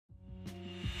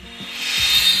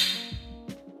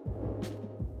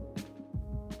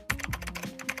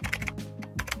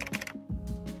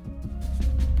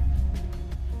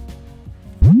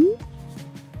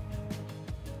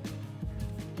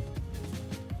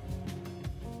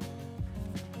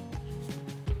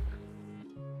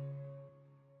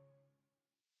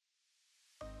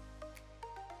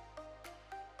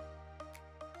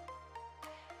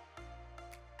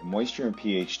moisture and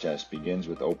pH test begins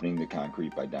with opening the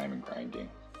concrete by diamond grinding.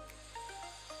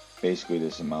 Basically,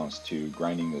 this amounts to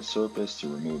grinding the surface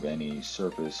to remove any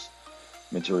surface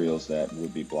materials that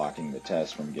would be blocking the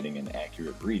test from getting an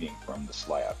accurate reading from the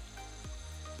slab.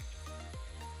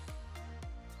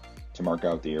 To mark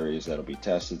out the areas that will be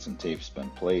tested, some tape's been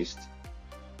placed.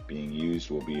 Being used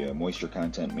will be a moisture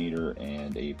content meter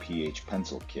and a pH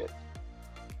pencil kit.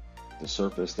 The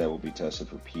surface that will be tested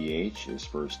for pH is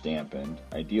first dampened,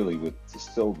 ideally with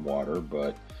distilled water,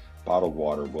 but bottled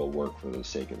water will work for the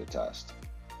sake of the test.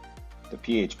 The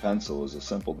pH pencil is a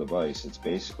simple device. It's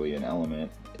basically an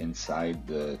element inside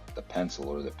the pencil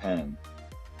or the pen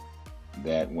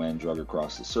that, when drug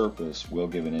across the surface, will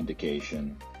give an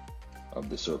indication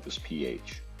of the surface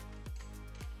pH.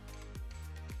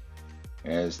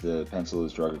 As the pencil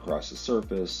is drug across the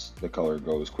surface, the color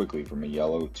goes quickly from a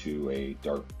yellow to a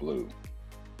dark blue.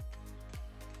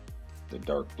 The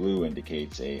dark blue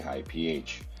indicates a high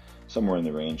pH, somewhere in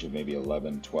the range of maybe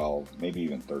 11, 12, maybe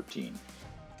even 13.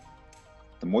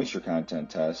 The moisture content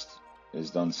test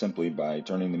is done simply by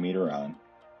turning the meter on,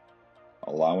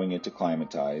 allowing it to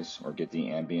climatize or get the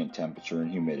ambient temperature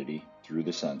and humidity through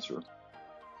the sensor,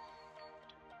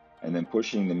 and then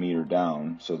pushing the meter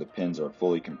down so the pins are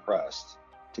fully compressed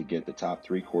to get the top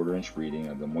 3/4 inch reading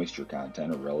of the moisture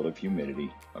content or relative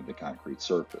humidity of the concrete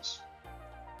surface.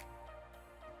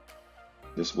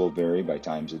 This will vary by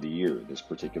times of the year. This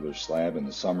particular slab in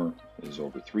the summer is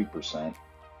over 3%.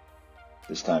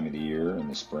 This time of the year in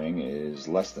the spring is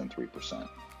less than 3%.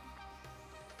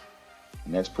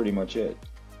 And that's pretty much it.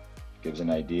 It gives an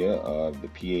idea of the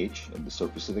pH of the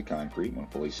surface of the concrete when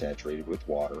fully saturated with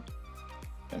water,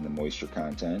 and the moisture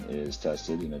content is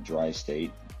tested in a dry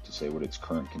state to say what its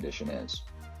current condition is.